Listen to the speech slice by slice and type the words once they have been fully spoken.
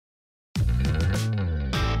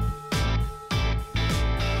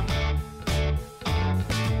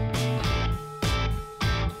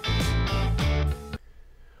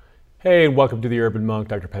Hey, and welcome to the Urban Monk.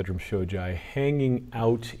 Dr. Pedram Shojai, hanging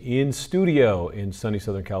out in studio in sunny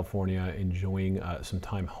Southern California, enjoying some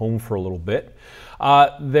time home for a little bit.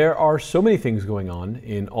 There are so many things going on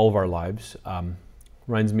in all of our lives.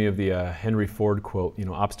 Reminds me of the Henry Ford quote,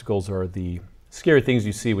 obstacles are the scary things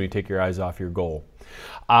you see when you take your eyes off your goal.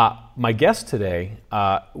 My guest today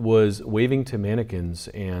was waving to mannequins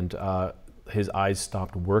and his eyes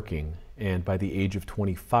stopped working. And by the age of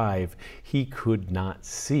 25, he could not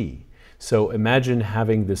see. So imagine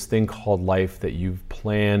having this thing called life that you've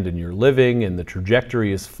planned and you're living and the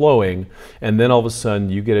trajectory is flowing, and then all of a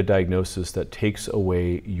sudden you get a diagnosis that takes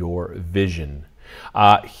away your vision.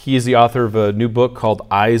 He is the author of a new book called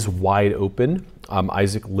Eyes Wide Open.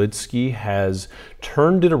 Isaac Lidsky has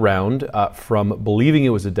turned it around from believing it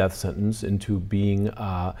was a death sentence into being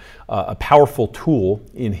a powerful tool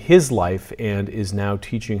in his life, and is now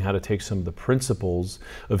teaching how to take some of the principles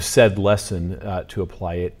of said lesson to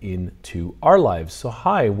apply it into our lives. So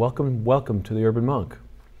hi, welcome to the Urban Monk.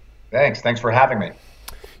 Thanks for having me.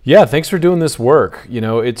 Yeah, thanks for doing this work. We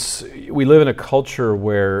live in a culture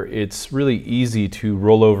where it's really easy to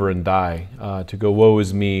roll over and die, to go, woe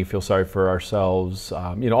is me, feel sorry for ourselves,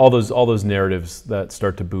 all those narratives that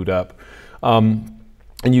start to boot up. And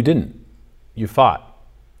you didn't. You fought,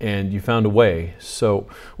 and you found a way. So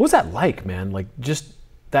what was that like, man? Like, just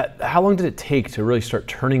that, how long did it take to really start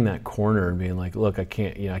turning that corner and being like, look, I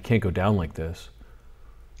can't go down like this?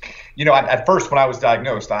 At first when I was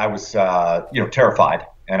diagnosed, I was, terrified.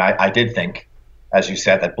 And I did think, as you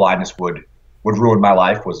said, that blindness would ruin my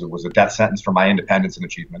life, was a death sentence for my independence and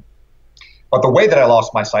achievement. But the way that I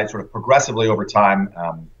lost my sight sort of progressively over time,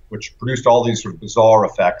 which produced all these sort of bizarre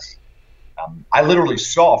effects, I literally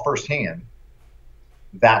saw firsthand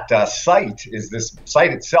that sight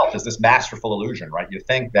itself is this masterful illusion, right? You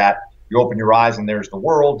think that you open your eyes and there's the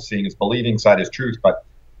world, seeing is believing, sight is truth. But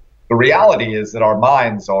the reality is that our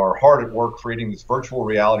minds are hard at work creating this virtual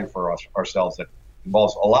reality for ourselves that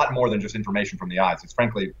involves a lot more than just information from the eyes. It's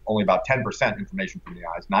frankly only about 10% information from the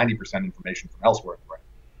eyes, 90% information from elsewhere in the brain.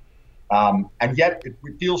 And yet it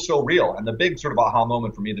feels so real. And the big sort of aha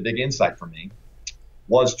moment for me, the big insight for me,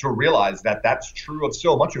 was to realize that that's true of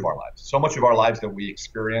so much of our lives. So much of our lives that we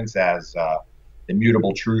experience as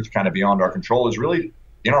immutable truth kind of beyond our control is really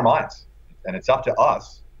in our minds. And it's up to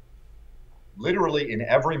us, literally in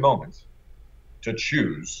every moment, to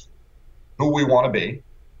choose who we want to be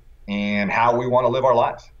and how we want to live our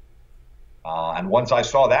lives. And once I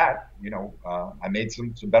saw that, I made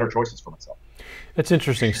some better choices for myself. That's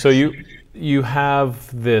interesting. So you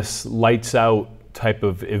have this lights out type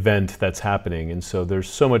of event that's happening, and so there's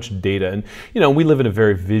so much data, and we live in a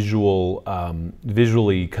very visually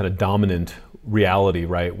kind of dominant reality,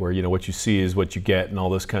 right? Where what you see is what you get, and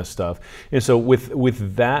all this kind of stuff. And so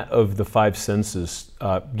with that of the five senses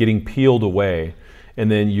getting peeled away, and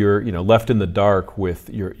then you're left in the dark with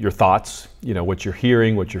your thoughts, what you're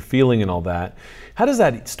hearing, what you're feeling, and all that. How does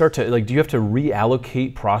that start to, do you have to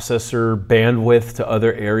reallocate processor bandwidth to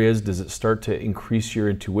other areas? Does it start to increase your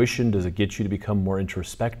intuition? Does it get you to become more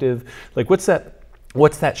introspective? What's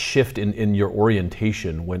that shift in your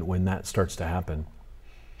orientation when that starts to happen?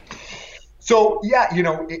 So yeah,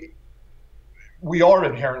 we are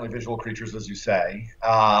inherently visual creatures, as you say.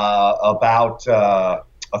 About a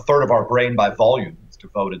third of our brain by volume is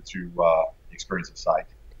devoted to the experience of sight.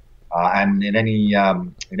 And in any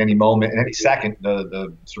moment, in any second,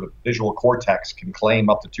 the sort of visual cortex can claim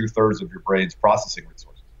up to 2/3 of your brain's processing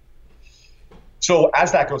resources. So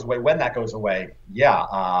as that goes away, when that goes away, you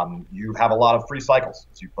have a lot of free cycles,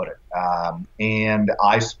 as you put it. And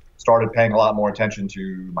I started paying a lot more attention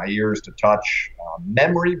to my ears, to touch.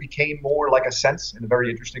 Memory became more like a sense in a very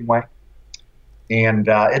interesting way. And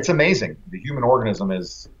it's amazing. The human organism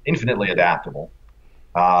is infinitely adaptable.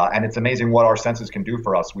 And it's amazing what our senses can do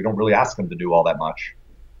for us. We don't really ask them to do all that much,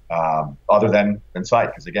 other than sight,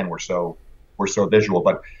 because again, we're so visual.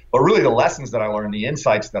 But really the lessons that I learned, the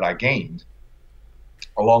insights that I gained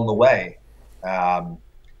along the way,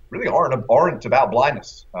 really aren't about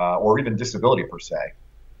blindness or even disability per se.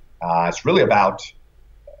 It's really about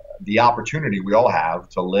the opportunity we all have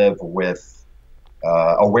to live with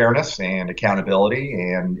awareness and accountability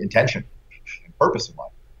and intention and purpose in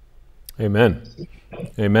life.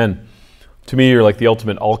 Amen. To me, you're like the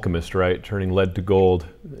ultimate alchemist, right? Turning lead to gold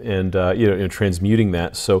and transmuting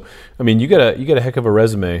that. So, you got a heck of a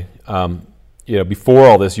resume. Before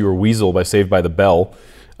all this, you were Weasel by Saved by the Bell,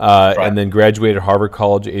 right. And then graduated Harvard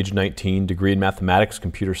College at age 19, degree in mathematics,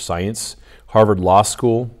 computer science, Harvard Law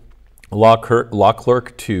School, law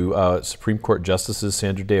clerk to Supreme Court Justices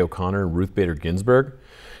Sandra Day O'Connor and Ruth Bader Ginsburg.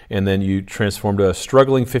 And then you transformed a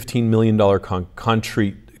struggling $15 million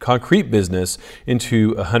concrete business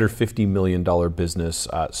into a $150 million business,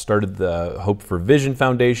 started the Hope for Vision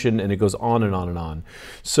Foundation, and it goes on and on and on.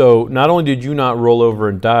 So not only did you not roll over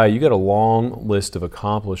and die, you got a long list of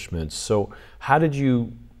accomplishments. So how did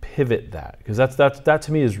you pivot that? Because that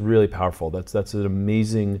to me is really powerful. That's an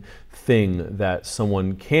amazing thing that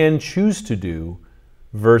someone can choose to do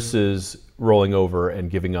versus rolling over and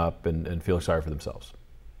giving up and feeling sorry for themselves.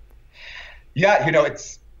 Yeah,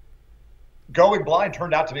 it's going blind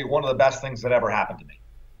turned out to be one of the best things that ever happened to me.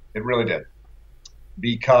 It really did.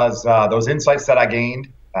 Because those insights that I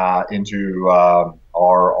gained into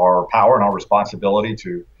our power and our responsibility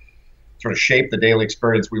to sort of shape the daily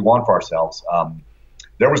experience we want for ourselves,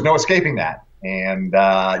 there was no escaping that. And,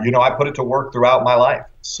 I put it to work throughout my life.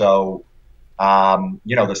 So,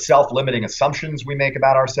 the self-limiting assumptions we make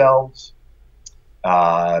about ourselves,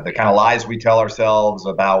 the kind of lies we tell ourselves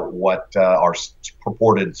about what our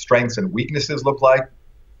purported strengths and weaknesses look like,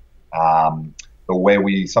 the way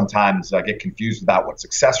we sometimes get confused about what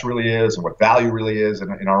success really is and what value really is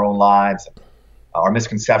in our own lives, our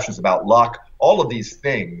misconceptions about luck, all of these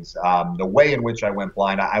things, the way in which I went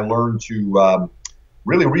blind, I learned to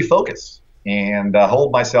really refocus and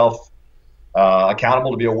hold myself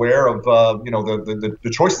accountable, to be aware of the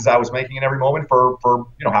choices I was making in every moment for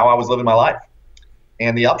how I was living my life.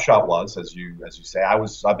 And the upshot was, as you say,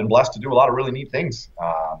 I've been blessed to do a lot of really neat things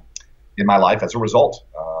in my life as a result.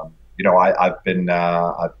 I've been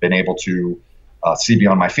able to see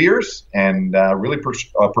beyond my fears and really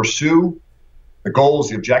pursue the goals,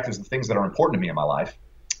 the objectives, the things that are important to me in my life.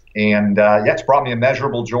 And it's brought me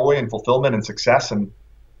immeasurable joy and fulfillment and success. And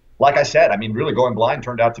like I said, really going blind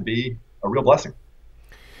turned out to be a real blessing.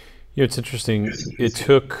 It's interesting. It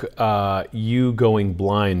took you going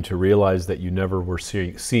blind to realize that you never were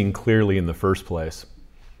seeing clearly in the first place,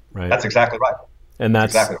 right? That's exactly right. And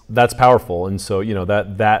that's powerful. And so,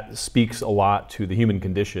 that speaks a lot to the human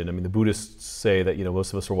condition. The Buddhists say that,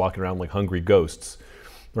 most of us are walking around like hungry ghosts,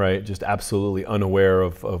 right? Just absolutely unaware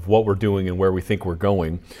of what we're doing and where we think we're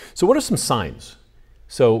going. So what are some signs?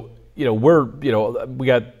 So, we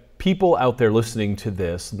got people out there listening to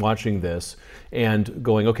this, watching this, and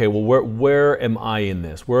going, okay, well, where am I in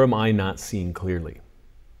this? Where am I not seeing clearly?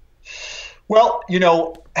 Well,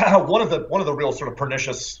 one of the real sort of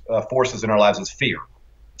pernicious forces in our lives is fear,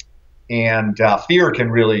 and fear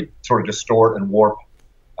can really sort of distort and warp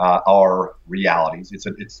our realities.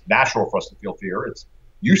 It's natural for us to feel fear. It's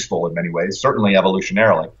useful in many ways, certainly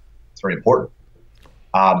evolutionarily. It's very important.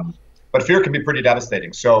 But fear can be pretty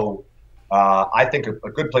devastating. So I think a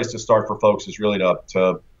good place to start for folks is really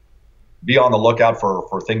to be on the lookout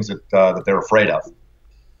for things that they're afraid of.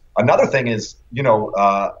 Another thing is,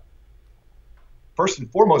 first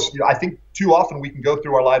and foremost, I think too often we can go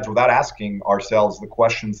through our lives without asking ourselves the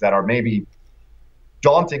questions that are maybe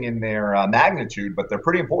daunting in their magnitude, but they're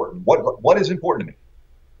pretty important. What is important to me?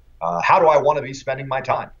 How do I want to be spending my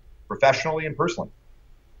time, professionally and personally?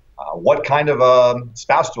 What kind of a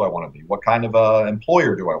spouse do I want to be? What kind of a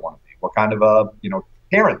employer do I want to be? What kind of a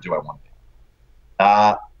parent do I want to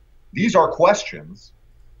be? These are questions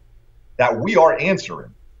that we are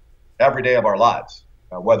answering every day of our lives,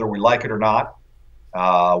 whether we like it or not,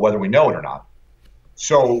 whether we know it or not.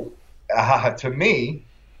 So, to me,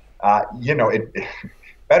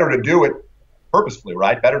 better to do it purposefully,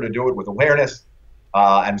 right? Better to do it with awareness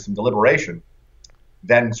and some deliberation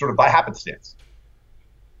than sort of by happenstance.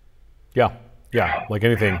 Yeah, like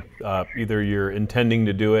anything. Either you're intending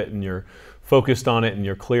to do it and you're focused on it and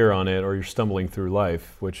you're clear on it, or you're stumbling through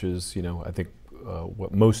life, which is, I think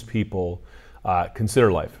what most people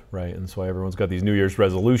consider life, right? And so everyone's got these New Year's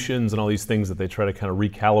resolutions and all these things that they try to kind of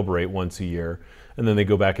recalibrate once a year, and then they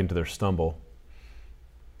go back into their stumble.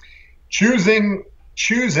 Choosing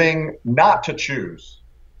not to choose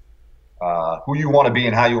who you want to be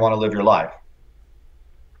and how you want to live your life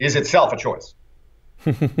is itself a choice.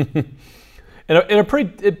 And a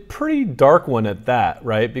pretty dark one at that,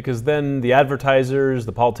 right? Because then the advertisers,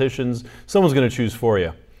 the politicians, someone's going to choose for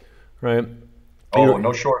you, right? Oh,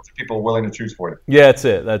 no shortage of people willing to choose for you. Yeah,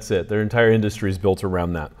 that's it. Their entire industry is built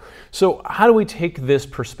around that. So how do we take this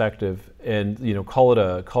perspective and call it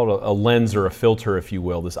a lens or a filter, if you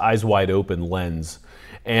will, this eyes wide open lens,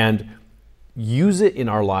 and use it in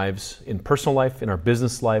our lives, in personal life, in our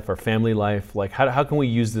business life, our family life? Like how can we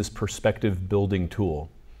use this perspective building tool?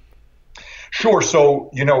 Sure.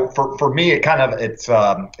 So, for me, it's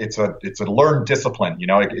a learned discipline.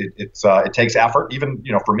 It takes effort. Even,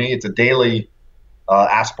 for me, it's a daily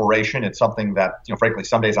aspiration. It's something that, frankly,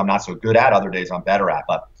 some days I'm not so good at, other days I'm better at.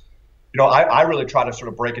 But, I really try to sort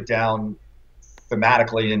of break it down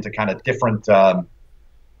thematically into kind of different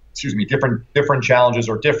different challenges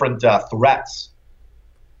or different threats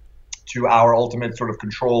to our ultimate sort of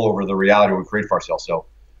control over the reality we create for ourselves. So,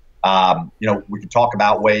 we can talk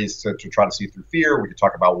about ways to try to see through fear. We can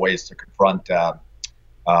talk about ways to confront,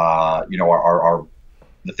 our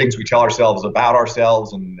the things we tell ourselves about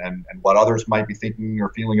ourselves and what others might be thinking or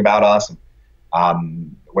feeling about us,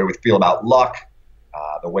 and the way we feel about luck,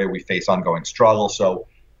 the way we face ongoing struggle. So,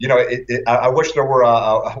 I wish there were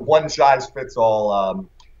a one-size-fits-all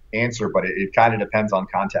answer, but it kind of depends on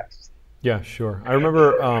context. Yeah, sure. I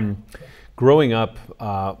remember growing up,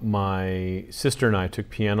 my sister and I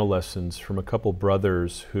took piano lessons from a couple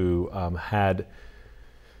brothers who had,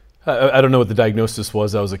 I don't know what the diagnosis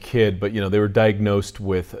was. I was a kid, but they were diagnosed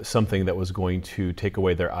with something that was going to take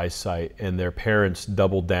away their eyesight, and their parents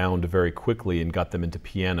doubled down very quickly and got them into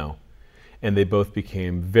piano. And they both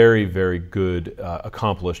became very, very good,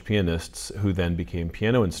 accomplished pianists who then became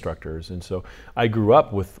piano instructors. And so I grew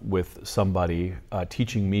up with somebody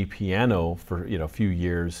teaching me piano for a few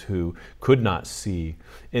years who could not see.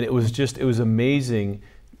 And it was amazing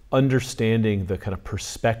understanding the kind of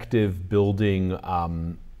perspective building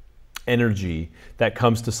energy that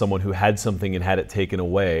comes to someone who had something and had it taken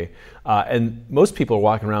away. And most people are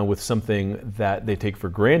walking around with something that they take for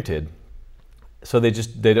granted. So they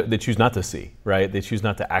choose not to see, right? They choose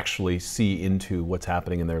not to actually see into what's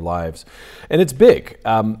happening in their lives. And it's big,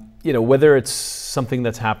 whether it's something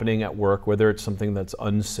that's happening at work, whether it's something that's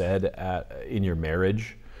unsaid in your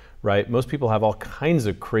marriage, right? Most people have all kinds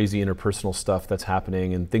of crazy interpersonal stuff that's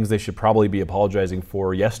happening and things they should probably be apologizing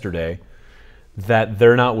for yesterday that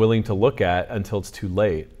they're not willing to look at until it's too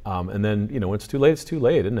late. And then, when it's too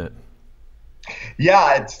late, isn't it?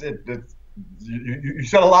 Yeah, it's you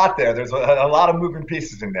said a lot there. There's a lot of moving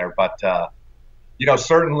pieces in there, but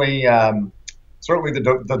certainly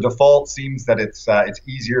the default seems that it's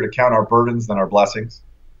easier to count our burdens than our blessings,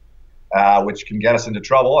 which can get us into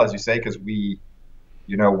trouble, as you say, because we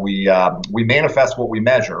manifest what we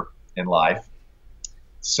measure in life.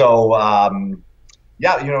 So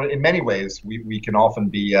in many ways we can often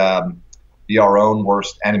be our own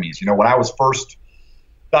worst enemies. When I was first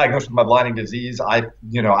diagnosed with my blinding disease, I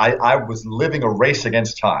was living a race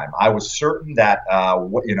against time. I was certain that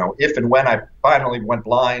if and when I finally went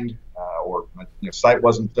blind, or sight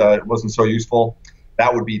wasn't so useful,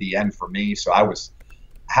 that would be the end for me. So I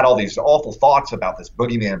had all these awful thoughts about this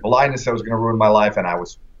boogeyman blindness that was going to ruin my life, and I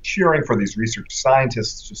was cheering for these research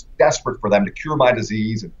scientists, just desperate for them to cure my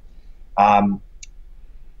disease. And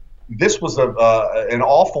this was an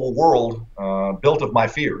awful world built of my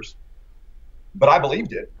fears. But I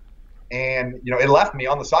believed it, and it left me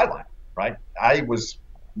on the sideline. Right, I was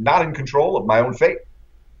not in control of my own fate.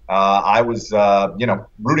 I was,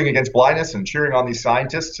 rooting against blindness and cheering on these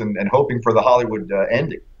scientists and hoping for the Hollywood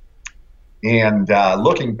ending. And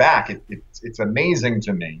looking back, it's amazing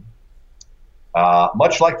to me.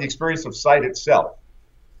 Much like the experience of sight itself,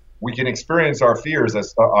 we can experience our fears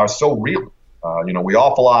as are so real. We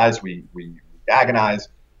awfulize, we agonize.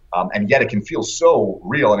 And yet it can feel so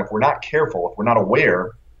real. And if we're not careful, if we're not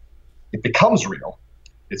aware, it becomes real.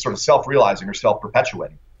 It's sort of self-realizing or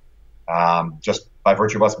self-perpetuating, just by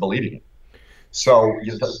virtue of us believing it. So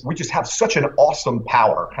we just have such an awesome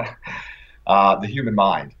power, the human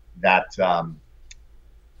mind, that,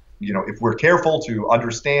 if we're careful to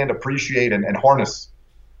understand, appreciate, and harness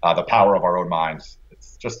the power of our own minds,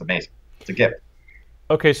 it's just amazing. It's a gift.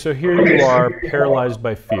 Okay, so here you are paralyzed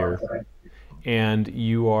by fear. And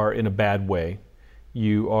you are in a bad way.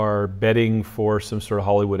 You are betting for some sort of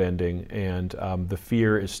Hollywood ending, and the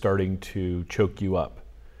fear is starting to choke you up.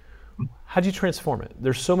 How do you transform it?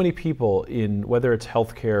 There's so many people in, whether it's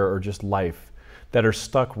healthcare or just life, that are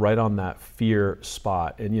stuck right on that fear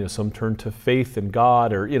spot. And some turn to faith in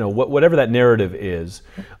God, or whatever that narrative is.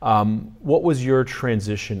 What was your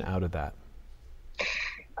transition out of that?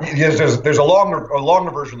 Yes, there's a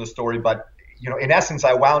longer version of the story, but in essence,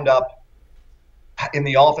 I wound up in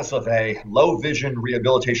the office of a low vision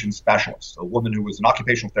rehabilitation specialist, a woman who was an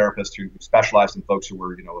occupational therapist who specialized in folks who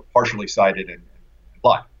were, partially sighted and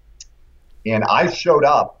blind. And I showed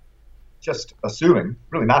up just assuming,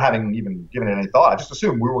 really not having even given it any thought, I just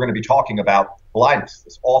assumed we were going to be talking about blindness,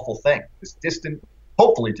 this awful thing, this distant,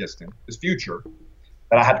 hopefully distant, this future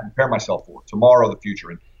that I had to prepare myself for, tomorrow, the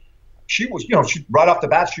future. And she was, she right off the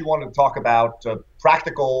bat, she wanted to talk about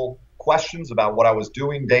practical questions about what I was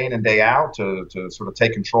doing day in and day out to sort of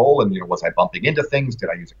take control. And, was I bumping into things? Did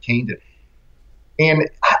I use a cane? And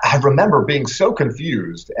I remember being so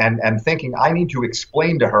confused and thinking I need to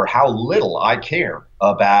explain to her how little I care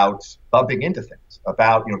about bumping into things,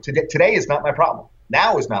 about, today is not my problem.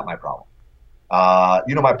 Now is not my problem.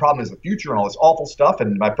 My problem is the future and all this awful stuff,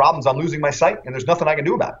 and my problem's I'm losing my sight, and there's nothing I can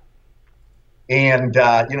do about it.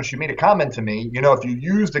 And, she made a comment to me, if you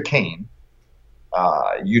used a cane,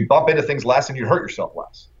 you'd bump into things less and you'd hurt yourself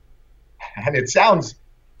less. And it sounds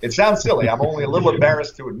silly. I'm only a little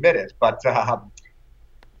embarrassed to admit it, but, I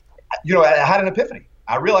had an epiphany.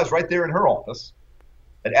 I realized right there in her office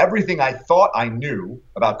that everything I thought I knew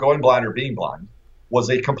about going blind or being blind was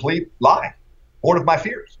a complete lie, born of my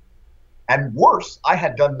fears. And worse, I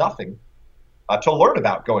had done nothing to learn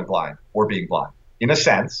about going blind or being blind. In a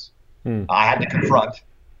sense, I had to confront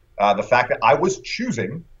the fact that I was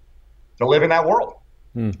choosing to live in that world.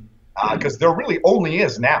 Because there really only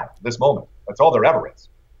is now, this moment. That's all there ever is.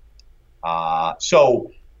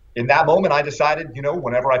 So in that moment, I decided,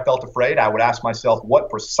 whenever I felt afraid, I would ask myself, what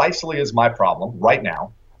precisely is my problem right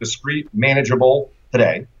now, discrete, manageable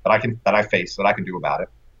today that I face, that I can do about it?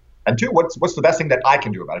 And two, what's the best thing that I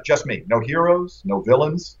can do about it? Just me. No heroes, no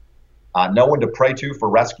villains, no one to pray to for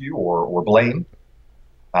rescue or blame.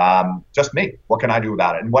 Just me. What can I do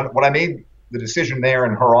about it? And when I made the decision there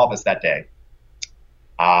in her office that day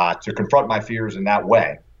to confront my fears in that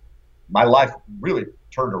way, my life really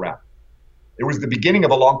turned around. It was the beginning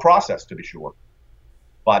of a long process, to be sure,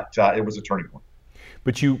 but it was a turning point.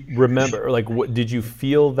 But you remember, what did you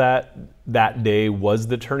feel that day was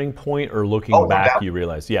the turning point, or looking back, you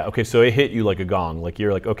realized? Yeah. Okay. So it hit you like a gong. Like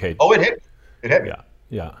you're like, okay. Oh, it hit me. Yeah.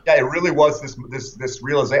 Yeah. Yeah. It really was this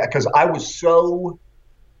realization, because I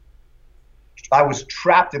was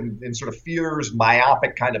trapped in sort of fear's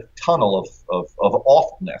myopic kind of tunnel of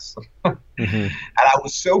awfulness. And I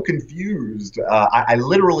was so confused. I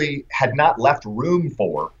literally had not left room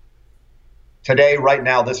for today, right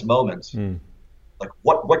now, this moment. Like,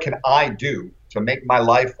 what can I do to make my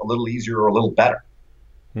life a little easier or a little better?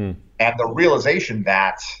 And the realization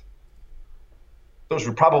that those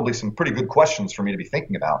were probably some pretty good questions for me to be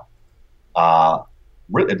thinking about. It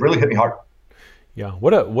really hit me hard. Yeah,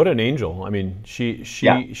 what an angel. I mean,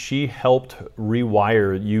 she helped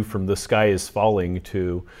rewire you from the sky is falling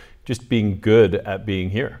to just being good at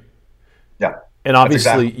being here. Yeah. And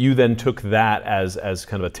obviously you then took that as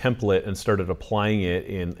kind of a template and started applying it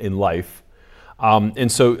in life.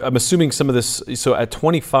 And so I'm assuming some of this, so at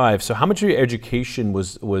 25, so how much of your education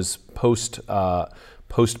was post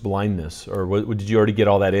blindness, or did you already get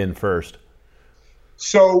all that in first?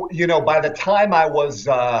 So, by the time I was,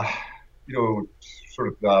 sort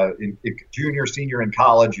of in junior, senior in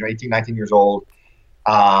college, 18, 19 years old,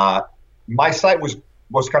 my sight was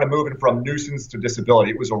kind of moving from nuisance to disability.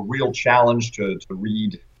 It was a real challenge to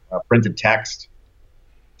read printed text.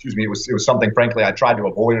 Excuse me. It was something, frankly, I tried to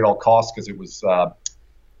avoid at all costs because it was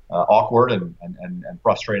awkward and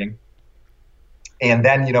frustrating. And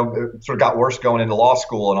then, it sort of got worse going into law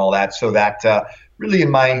school and all that. So that really in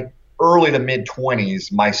my early to mid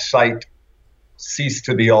 20s, my sight ceased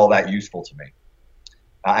to be all that useful to me.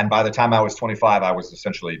 And by the time I was 25, I was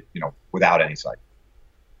essentially, without any sight.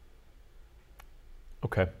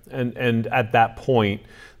 Okay. And at that point,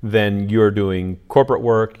 then you're doing corporate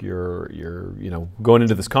work, you're going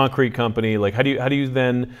into this concrete company. Like, how do you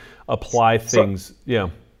then apply things?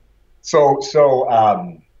 So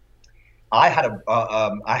I had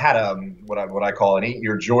what I call an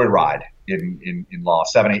 8-year joyride in law,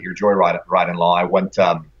 7-8 year joyride in law. I went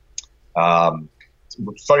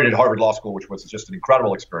studied at Harvard Law School, which was just an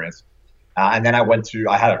incredible experience. And then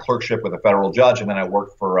I had a clerkship with a federal judge, and then I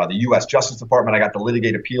worked for the U.S. Justice Department. I got to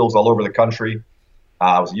litigate appeals all over the country.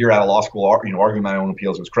 I was a year out of law school, arguing my own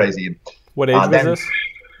appeals. It was crazy. What age was this?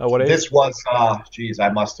 What age? This was, I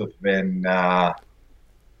must have been,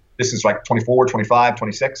 this is like 24, 25,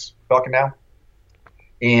 26, talking now.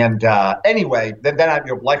 And anyway, then I,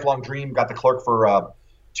 lifelong dream, got to clerk for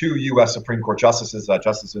 2 U.S. Supreme Court justices,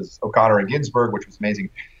 Justices O'Connor and Ginsburg, which was amazing.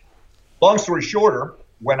 Long story shorter,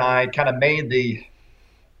 when I kind of made the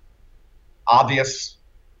obvious,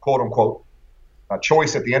 quote unquote,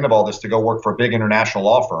 choice at the end of all this to go work for a big international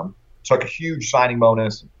law firm, took a huge signing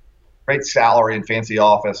bonus, great salary and fancy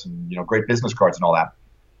office, and great business cards and all that.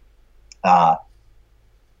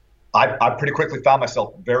 I pretty quickly found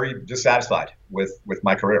myself very dissatisfied with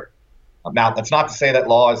my career. Now, that's not to say that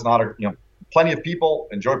law is not plenty of people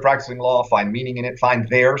enjoy practicing law, find meaning in it, find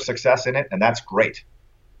their success in it, and that's great.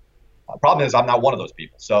 The problem is I'm not one of those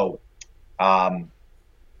people. So,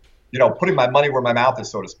 putting my money where my mouth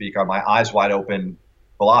is, so to speak, on my eyes wide open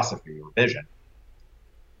philosophy or vision.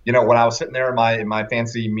 When I was sitting there in my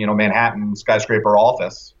fancy, Manhattan skyscraper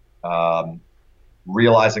office,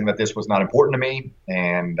 realizing that this was not important to me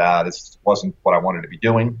and this wasn't what I wanted to be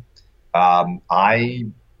doing, I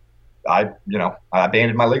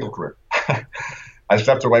abandoned my legal career. I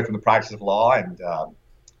stepped away from the practice of law and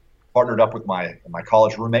partnered up with my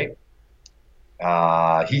college roommate.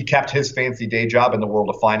 He kept his fancy day job in the world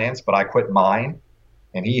of finance, but I quit mine,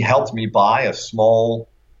 and he helped me buy a small,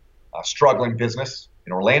 struggling business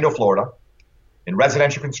in Orlando, Florida, in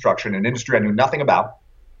residential construction, an industry I knew nothing about.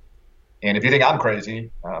 And if you think I'm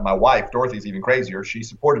crazy, my wife, Dorothy's even crazier. She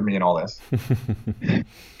supported me in all this.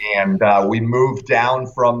 And we moved down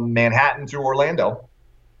from Manhattan to Orlando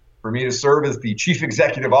for me to serve as the chief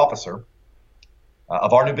executive officer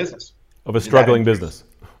of our new business. Of a struggling business.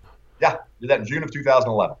 Yeah, did that in June of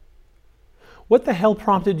 2011. What the hell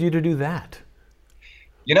prompted you to do that?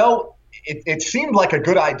 You know, it seemed like a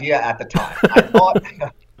good idea at the time. I thought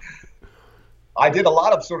I did a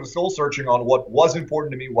lot of sort of soul searching on what was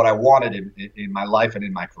important to me, what I wanted in my life and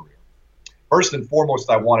in my career. First and foremost,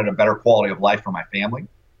 I wanted a better quality of life for my family.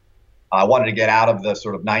 I wanted to get out of the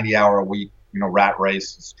sort of 90-hour-a-week, rat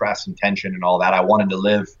race, stress and tension and all that. I wanted to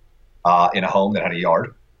live in a home that had a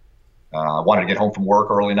yard. I wanted to get home from work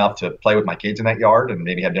early enough to play with my kids in that yard and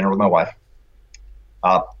maybe have dinner with my wife.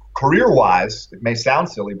 Career-wise, it may sound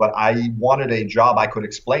silly, but I wanted a job I could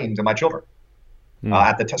explain to my children. So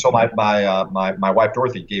my wife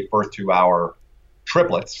Dorothy gave birth to our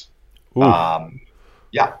triplets.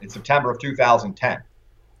 In September of 2010.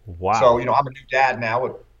 Wow. So I'm a new dad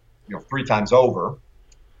now, 3 times over,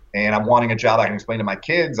 and I'm wanting a job I can explain to my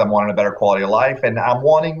kids. I'm wanting a better quality of life, and I'm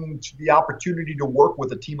wanting the opportunity to work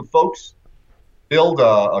with a team of folks, build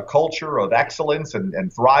a culture of excellence,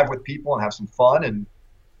 and thrive with people and have some fun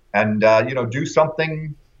and do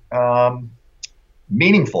something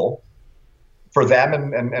meaningful for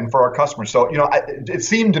them and for our customers. So it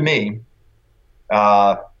seemed to me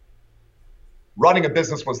running a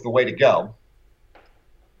business was the way to go.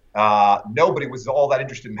 Nobody was all that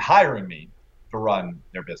interested in hiring me to run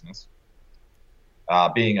their business,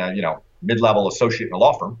 being a mid-level associate in a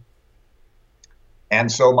law firm. And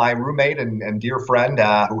so my roommate and dear friend,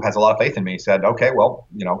 who has a lot of faith in me, said, okay, well,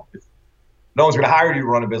 if no one's going to hire you to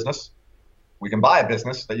run a business, we can buy a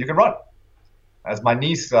business that you can run. As my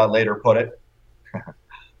niece later put it,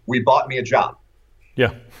 we bought me a job.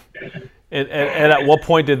 Yeah. And at what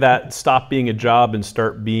point did that stop being a job and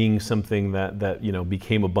start being something that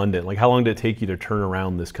became abundant? Like, how long did it take you to turn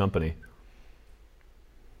around this company?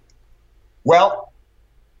 Well,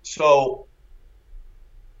 so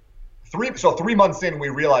 3 months in, we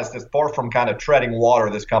realized that far from kind of treading water,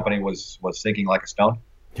 this company was sinking like a stone.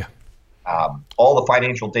 Yeah. All the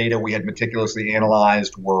financial data we had meticulously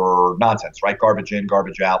analyzed were nonsense, right? Garbage in,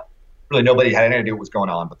 garbage out. Really, nobody had any idea what was going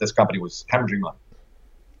on, but this company was hemorrhaging money.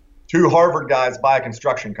 2 Harvard guys buy a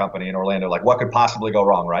construction company in Orlando. Like, what could possibly go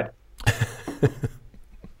wrong, right?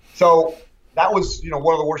 So that was,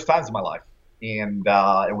 one of the worst times of my life. And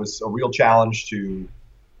it was a real challenge to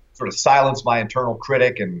sort of silence my internal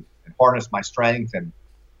critic and harness my strength, and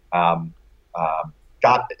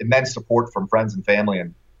got immense support from friends and family.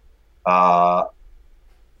 And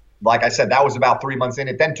like I said, that was about 3 months in.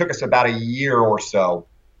 It then took us about a year or so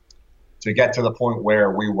to get to the point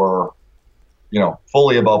where we were,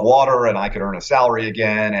 fully above water and I could earn a salary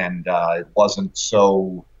again. And it wasn't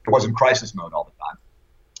crisis mode all the time.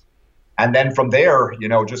 And then from there,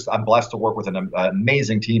 I'm blessed to work with an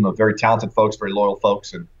amazing team of very talented folks, very loyal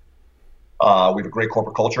folks. And we have a great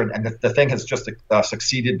corporate culture. And the thing has just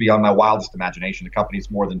succeeded beyond my wildest imagination. The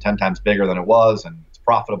company's more than 10 times bigger than it was, and it's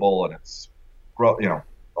profitable, and it's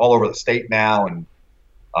all over the state now. And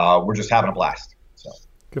we're just having a blast. So.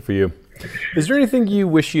 Good for you. Is there anything you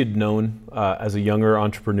wish you'd known as a younger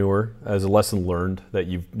entrepreneur, as a lesson learned that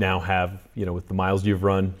you now have, with the miles you've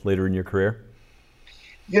run later in your career?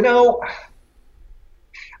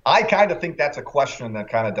 I kind of think that's a question that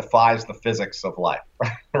kind of defies the physics of life,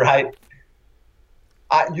 right?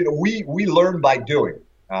 We learn by doing,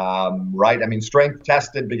 right? I mean, strength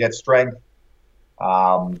tested begets strength.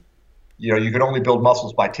 You can only build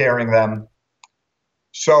muscles by tearing them.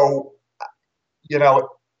 So,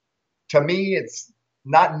 to me, it's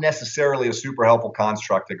not necessarily a super helpful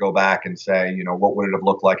construct to go back and say, what would it have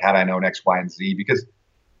looked like had I known X, Y, and Z? Because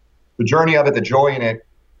the journey of it, the joy in it,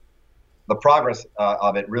 the progress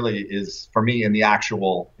of it really is, for me, in the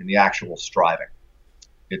actual striving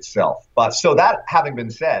itself. But so that having been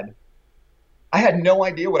said, I had no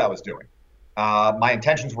idea what I was doing. My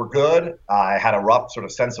intentions were good. I had a rough sort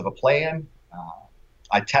of sense of a plan.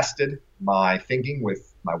 I tested my thinking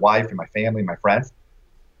with my wife and my family and my friends.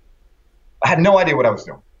 I had no idea what I was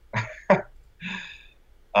doing.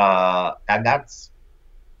 And that's,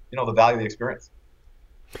 the value of the experience.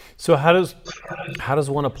 So how does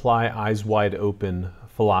one apply eyes wide open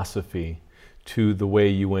philosophy to the way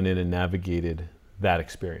you went in and navigated that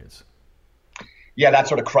experience? Yeah, that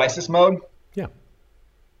sort of crisis mode. Yeah.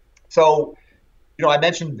 So, I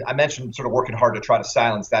mentioned sort of working hard to try to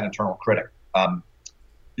silence that internal critic.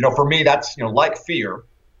 For me, that's, like fear.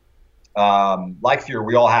 We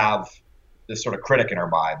all have this sort of critic in our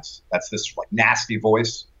minds. That's this like nasty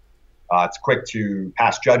voice. It's quick to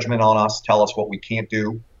pass judgment on us, tell us what we can't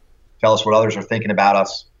do, tell us what others are thinking about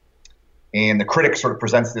us. And the critic sort of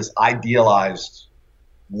presents this idealized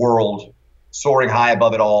world, soaring high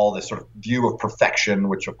above it all, this sort of view of perfection,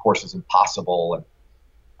 which of course is impossible.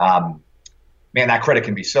 And man, that critic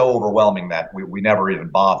can be so overwhelming that we never even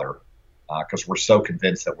bother because we're so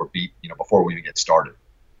convinced that we're beat, before we even get started.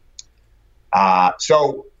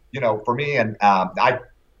 So, for me, and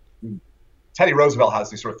Teddy Roosevelt has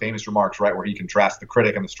these sort of famous remarks, right, where he contrasts the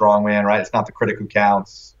critic and the strong man, right? It's not the critic who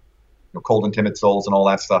counts, cold and timid souls and all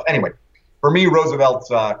that stuff. Anyway, for me,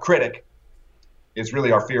 Roosevelt's critic is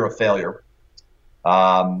really our fear of failure.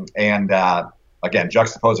 Again,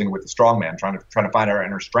 juxtaposing it with the strong man, trying to find our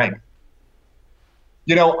inner strength.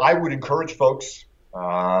 I would encourage folks,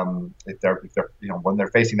 if they're when they're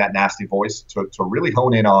facing that nasty voice, to really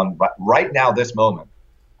hone in on right now, this moment.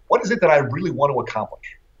 What is it that I really want to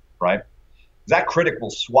accomplish, right? That critic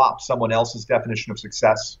will swap someone else's definition of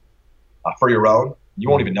success for your own. You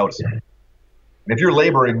won't even notice it. And if you're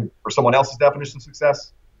laboring for someone else's definition of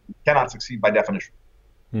success, you cannot succeed by definition.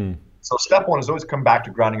 So step one is always come back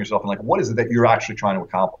to grounding yourself and what is it that you're actually trying to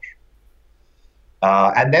accomplish?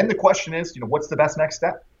 And then the question is, what's the best next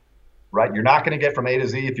step, right? You're not going to get from A to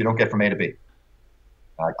Z if you don't get from A to B.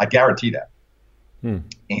 I guarantee that. And,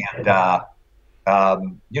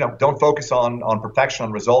 don't focus on perfection,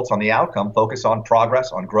 on results, on the outcome. Focus on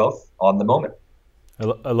progress, on growth, on the moment.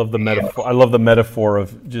 I love the metaphor. I love the metaphor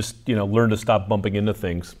of just, learn to stop bumping into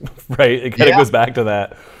things, right? It kind of goes back to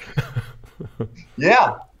that.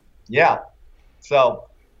 Yeah. So,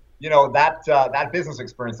 that business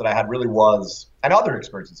experience that I had really was, and other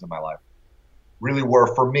experiences in my life, really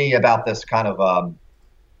were for me about this kind of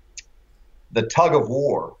the tug of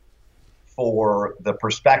war for the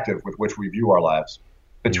perspective with which we view our lives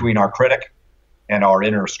between our critic and our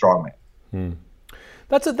inner strongman.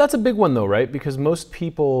 That's a big one though, right? Because most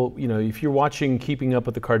people, if you're watching Keeping Up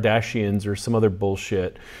with the Kardashians or some other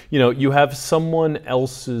bullshit, you have someone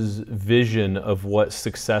else's vision of what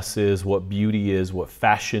success is, what beauty is, what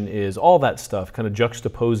fashion is, all that stuff kind of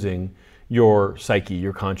juxtaposing your psyche,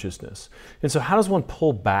 your consciousness. And so how does one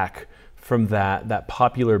pull back from that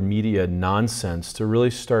popular media nonsense to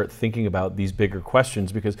really start thinking about these bigger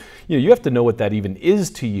questions? Because you have to know what that even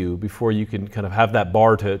is to you before you can kind of have that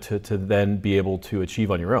bar to then be able to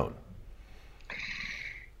achieve on your own.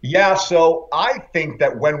 Yeah, so I think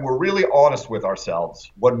that when we're really honest with ourselves,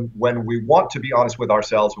 when we want to be honest with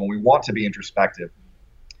ourselves, when we want to be introspective,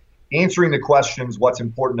 answering the questions, what's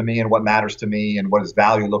important to me and what matters to me and what does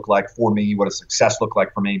value look like for me, what does success look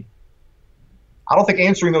like for me, I don't think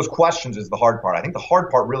answering those questions is the hard part. I think the hard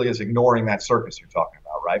part really is ignoring that circus you're talking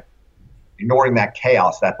about, right? Ignoring that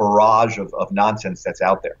chaos, that barrage of nonsense that's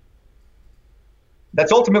out there.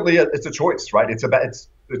 That's ultimately it's a choice, right?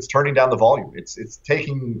 It's turning down the volume. It's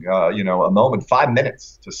taking a moment, 5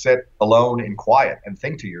 minutes to sit alone in quiet and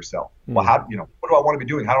think to yourself, well, what do I want to be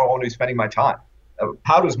doing? How do I want to be spending my time?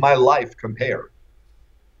 How does my life compare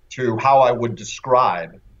to how I would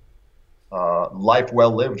describe life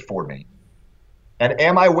well lived for me? And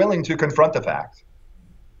am I willing to confront the fact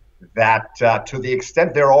that to the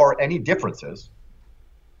extent there are any differences,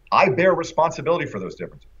 I bear responsibility for those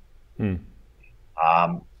differences?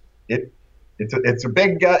 It's a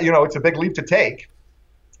big it's a big leap to take,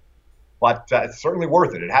 but it's certainly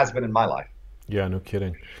worth it. It has been in my life. Yeah, no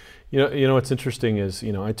kidding. What's interesting is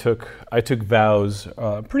I took vows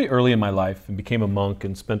pretty early in my life and became a monk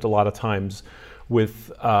and spent a lot of times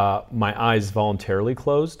with my eyes voluntarily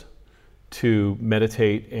closed to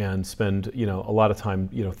meditate and spend a lot of time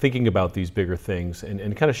thinking about these bigger things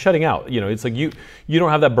and kind of shutting out. It's like you don't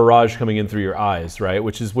have that barrage coming in through your eyes, right?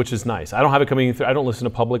 Which is nice. I don't have it coming in through. I don't listen to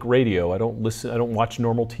public radio. I don't watch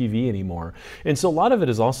normal TV anymore. And so a lot of it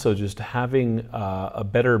is also just having a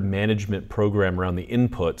better management program around the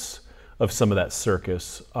inputs of some of that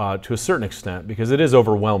circus to a certain extent, because it is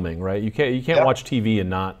overwhelming, right? You can't watch TV and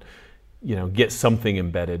not get something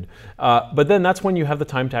embedded. But then that's when you have the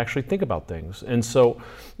time to actually think about things. And so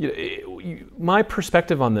my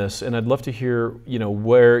perspective on this, and I'd love to hear,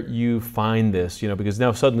 where you find this, because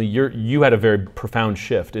now suddenly you had a very profound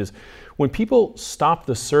shift, is when people stop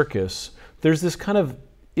the circus, there's this kind of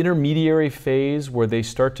intermediary phase where they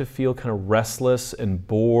start to feel kind of restless and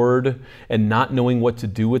bored and not knowing what to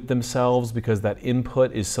do with themselves because that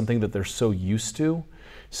input is something that they're so used to.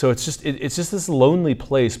 So it's just this lonely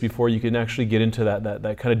place before you can actually get into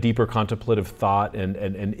that kind of deeper contemplative thought and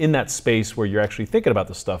in that space where you're actually thinking about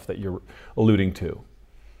the stuff that you're alluding to.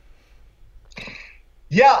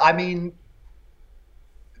 Yeah, I mean,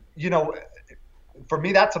 for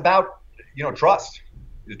me, that's about, trust.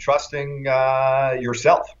 Trusting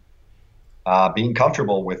yourself, being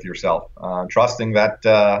comfortable with yourself, trusting that,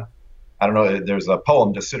 I don't know, there's a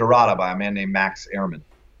poem, Desiderata, by a man named Max Ehrmann.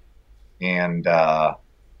 And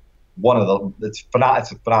it's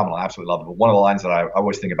phenomenal. I absolutely love it. But one of the lines that I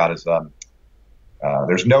always think about is,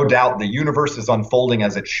 there's no doubt the universe is unfolding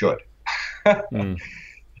as it should.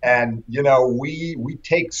 And, we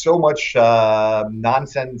take so much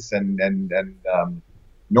nonsense and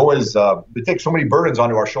noise. We take so many burdens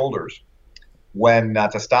onto our shoulders when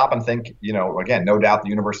to stop and think, again, no doubt the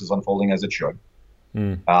universe is unfolding as it should.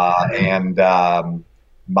 And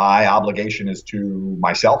my obligation is to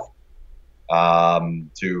myself to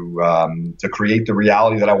create the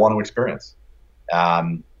reality that I want to experience.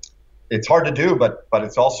 It's hard to do, but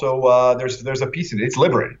it's also there's a piece in it. It's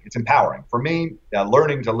liberating. It's empowering for me.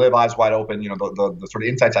 Learning to live eyes wide open. The sort of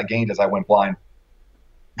insights I gained as I went blind.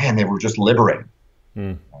 Man, they were just liberating.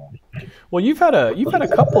 Well, you've had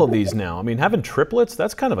a couple of these now. I mean, having triplets,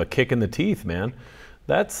 that's kind of a kick in the teeth, man.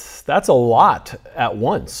 That's a lot at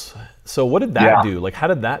once. So what did that do? Like, how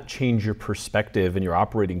did that change your perspective and your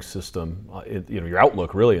operating system, your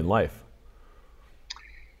outlook really in life?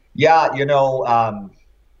 Yeah,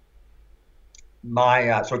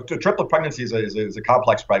 so triplet pregnancy is a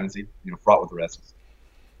complex pregnancy, fraught with risks.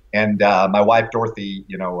 And my wife, Dorothy,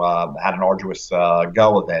 had an arduous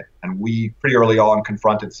go of it. And we pretty early on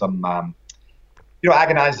confronted some,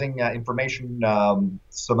 agonizing information.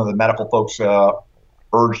 Some of the medical folks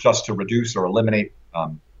urged us to reduce or eliminate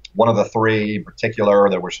one of the three in particular.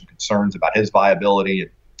 There were some concerns about his viability.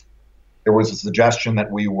 And there was a suggestion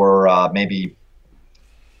that we were maybe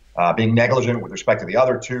being negligent with respect to the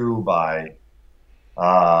other two by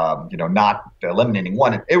not eliminating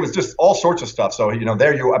one. It was just all sorts of stuff. So,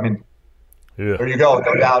 there you go.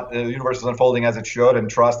 No doubt the universe is unfolding as it should, and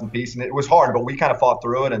trust and peace. And it was hard, but we kind of fought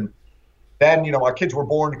through it. And then, our kids were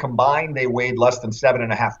born combined. They weighed less than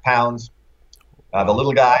 7.5 pounds. The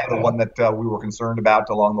little guy, the one that we were concerned about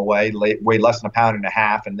along the way, weighed less than 1.5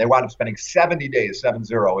 pounds. And they wound up spending 70 days,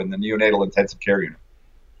 70, in the neonatal intensive care unit.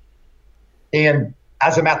 And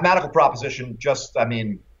as a mathematical proposition,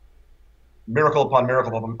 miracle upon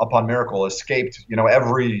miracle upon miracle, escaped,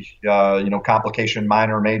 every, complication,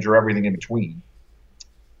 minor, major, everything in between.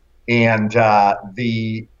 And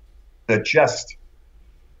the just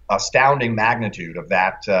astounding magnitude of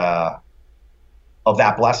that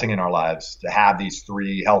blessing in our lives to have these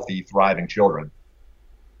three healthy, thriving children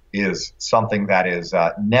is something that is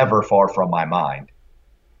never far from my mind.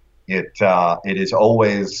 It is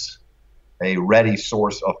always a ready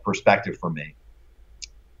source of perspective for me.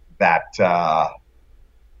 That I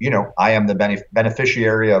am the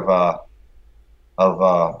beneficiary of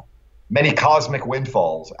many cosmic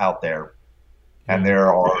windfalls out there, and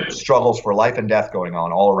there are struggles for life and death going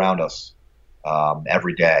on all around us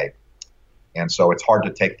every day, and so it's hard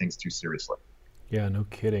to take things too seriously. Yeah, no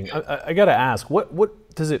kidding. I got to ask,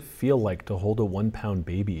 what does it feel like to hold a 1 pound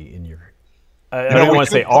baby in your? I don't want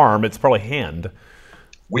to say arm; it's probably hand.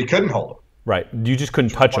 We couldn't hold him. Right. You just couldn't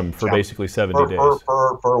touch him for basically 70 days.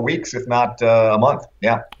 For weeks, if not a month.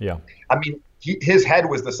 Yeah. Yeah. I mean, his head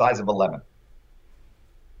was the size of a lemon.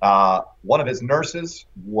 One of his nurses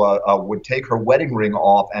would take her wedding ring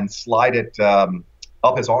off and slide it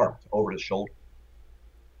up his arm over his shoulder.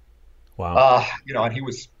 Wow. And he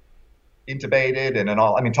was intubated and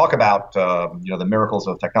all. I mean, talk about, the miracles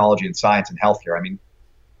of technology and science and healthcare. I mean,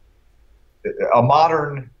 a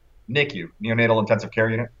modern NICU, neonatal intensive care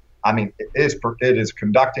unit, I mean, it is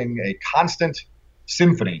conducting a constant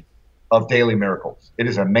symphony of daily miracles. It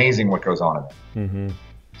is amazing what goes on in it. Mm-hmm.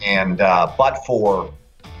 And but for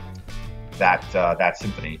that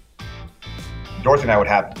symphony, Dorothy and I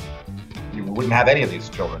wouldn't have any of these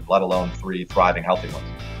children, let alone three thriving, healthy ones.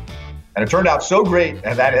 And it turned out so great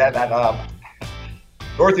that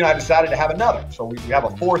Dorothy and I decided to have another. So we have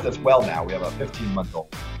a fourth as well now. We have a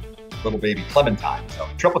 15-month-old little baby, Clementine. So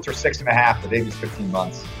triplets are 6.5. The baby's 15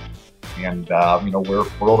 months. And, we're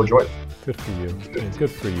overjoyed. Good for you.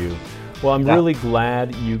 Good for you. Well, I'm really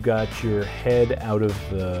glad you got your head out of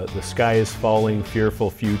the sky is falling,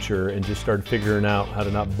 fearful future and just started figuring out how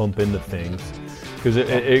to not bump into things. Because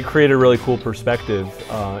it created a really cool perspective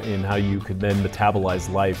in how you could then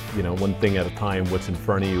metabolize life, one thing at a time. What's in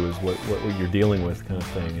front of you is what you're dealing with, kind of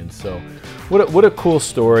thing. And so what a cool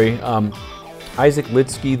story. Isaac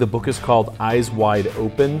Lidsky, the book is called Eyes Wide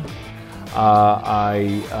Open.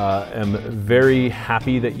 I am very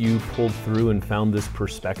happy that you pulled through and found this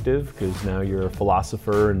perspective, because now you're a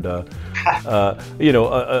philosopher and a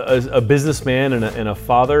businessman and a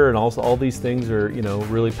father, and also all these things are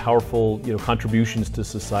really powerful contributions to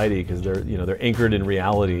society, because they're anchored in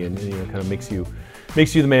reality, and kind of makes you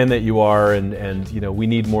the man that you are, and we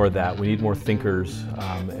need more of that. We need more thinkers,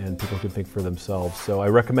 and people who can think for themselves. So I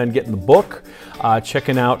recommend getting the book,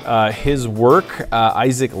 checking out his work,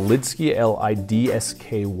 Isaac Lidsky,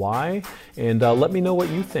 Lidsky, and let me know what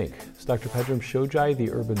you think. It's Dr. Pedram Shojai,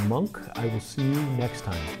 the Urban Monk. I will see you next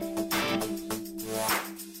time.